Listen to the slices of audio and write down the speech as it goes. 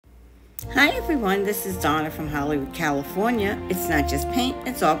Hi everyone, this is Donna from Hollywood, California. It's not just paint,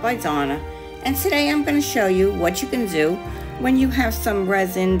 it's art by Donna. And today I'm going to show you what you can do when you have some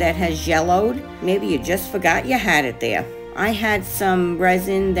resin that has yellowed. Maybe you just forgot you had it there. I had some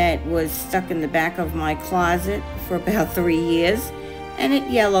resin that was stuck in the back of my closet for about 3 years and it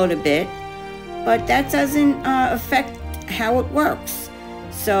yellowed a bit, but that doesn't affect how it works.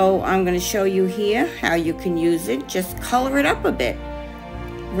 So I'm going to show you here how you can use it. Just color it up a bit.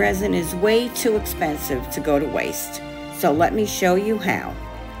 Resin is way too expensive to go to waste. So let me show you how.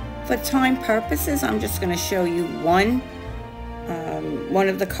 For time purposes, I'm just going to show you one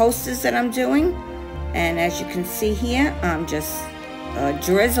of the coasters that I'm doing. And as you can see here, I'm just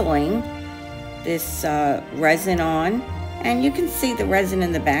drizzling this resin on. And you can see the resin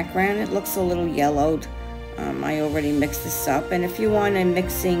in the background. It looks a little yellowed. I already mixed this up. And if you want a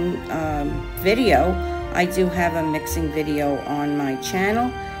mixing video, I do have a mixing video on my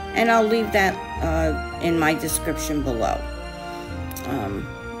channel, and I'll leave that in my description below.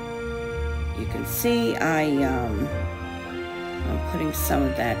 You can see I'm putting some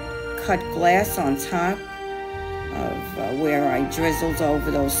of that cut glass on top of where I drizzled over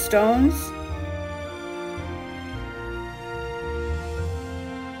those stones.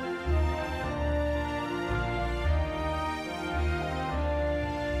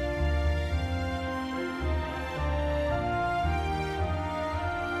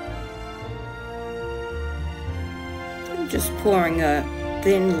 Just pouring a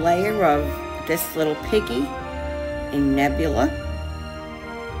thin layer of this Little Piggie in Nebula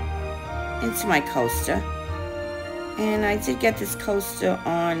into my coaster. And I did get this coaster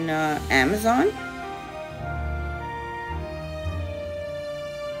on Amazon.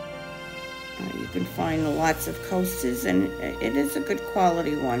 You can find lots of coasters, and it is a good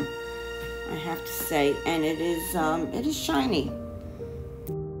quality one, I have to say. And it is shiny.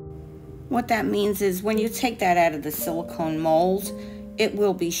 What that means is when you take that out of the silicone mold, it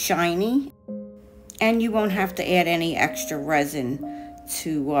will be shiny, and you won't have to add any extra resin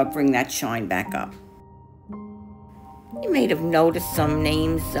to bring that shine back up. You may have noticed some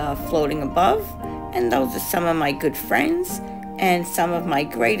names floating above, and those are some of my good friends and some of my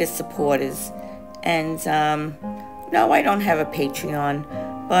greatest supporters. And no, I don't have a Patreon,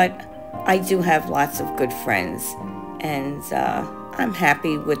 but I do have lots of good friends, and I'm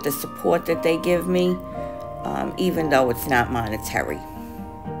happy with the support that they give me, even though it's not monetary.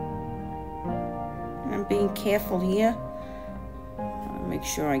 I'm being careful here. I'll make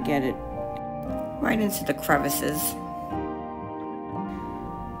sure I get it right into the crevices.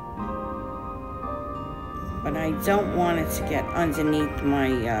 But I don't want it to get underneath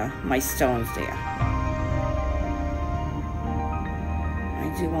my stones there.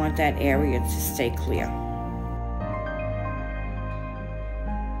 I do want that area to stay clear.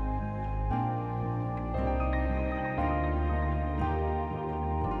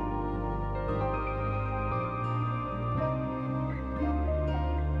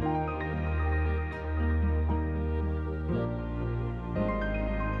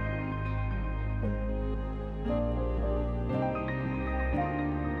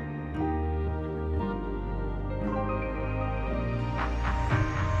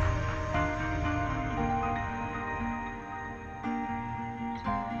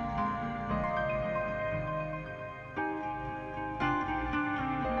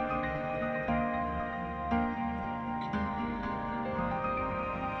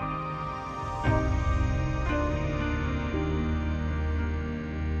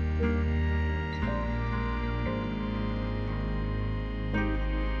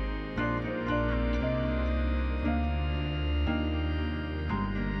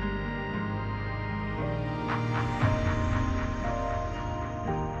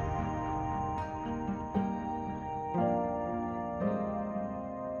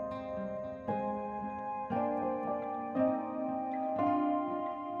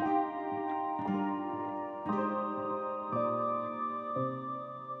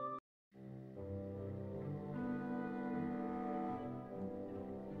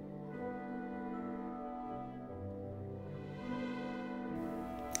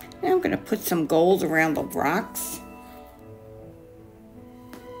 Now I'm going to put some gold around the rocks.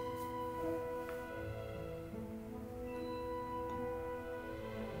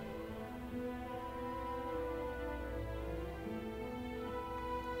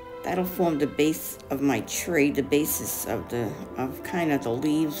 That'll form the base of my tree, the basis of kind of the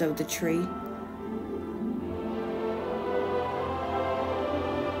leaves of the tree.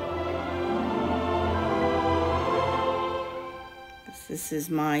 This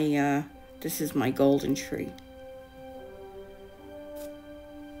is my golden tree.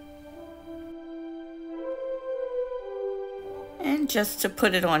 And just to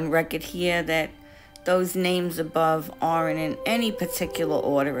put it on record here that those names above aren't in any particular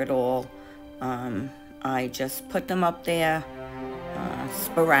order at all. I just put them up there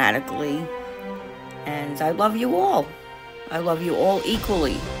sporadically. And I love you all. I love you all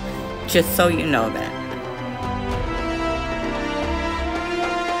equally, just so you know that.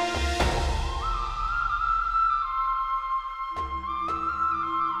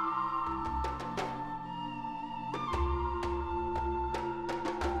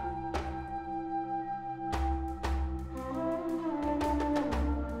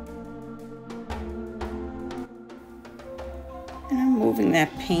 And I'm moving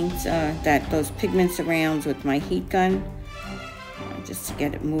that paint, those pigments around with my heat gun, just to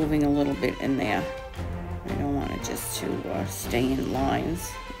get it moving a little bit in there. I don't want it just to stay in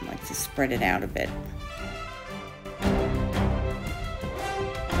lines. I like to spread it out a bit.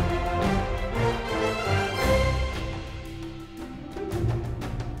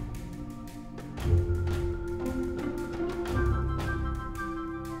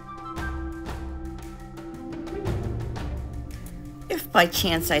 If by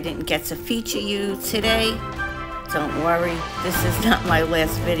chance I didn't get to feature you today, don't worry, this is not my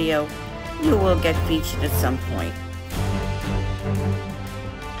last video. You will get featured at some point.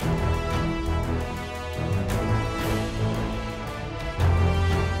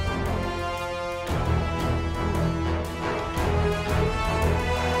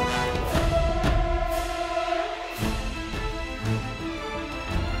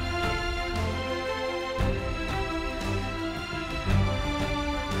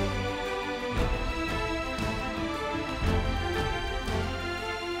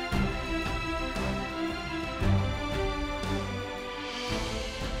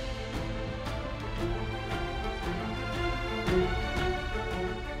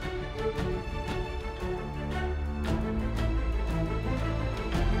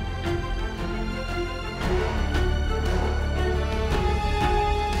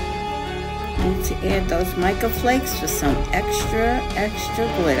 And to add those mica flakes for some extra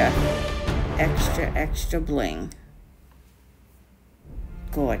glitter, extra bling.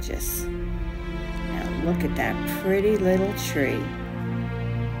 Gorgeous. Now look at that pretty little tree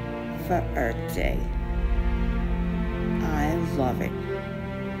for Earth Day. I love it.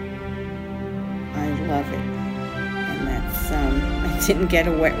 I love it. And that's, I didn't get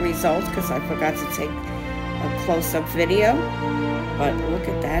a wet result because I forgot to take a close-up video, but look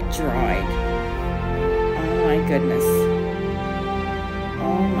at that dried. Oh my goodness.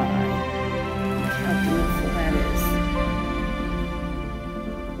 Oh my. Look how beautiful that is.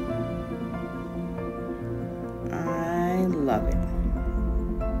 I love it.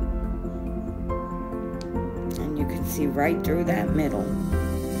 And you can see right through that middle.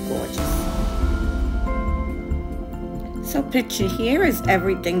 Gorgeous. So picture here is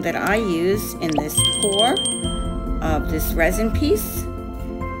everything that I use in this pour of this resin piece.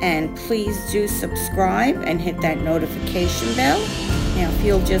 And please do subscribe and hit that notification bell. Now if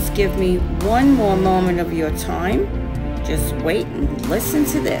you'll just give me one more moment of your time, just wait and listen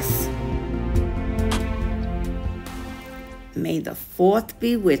to this. May the 4th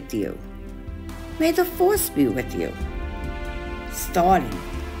be with you. May the 4th be with you. Starting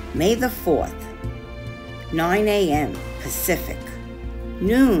May the 4th, 9 a.m. Pacific,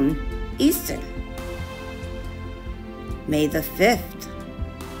 noon Eastern. May the 5th,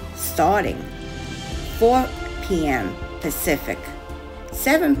 starting 4 p.m. Pacific,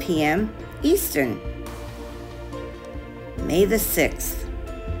 7 p.m. Eastern. May the 6th,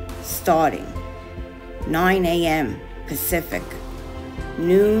 starting 9 a.m. Pacific,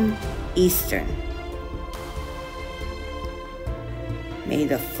 noon Eastern. May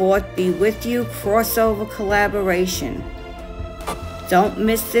the 4th be with you, crossover collaboration. Don't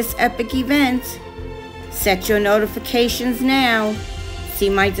miss this epic event. Set your notifications now. See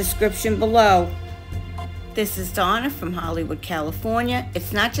my description below. This is Donna from Hollywood, California.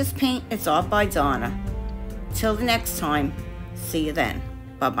 It's not just paint, it's art by Donna. Till the next time, see you then.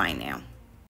 Bye-bye now.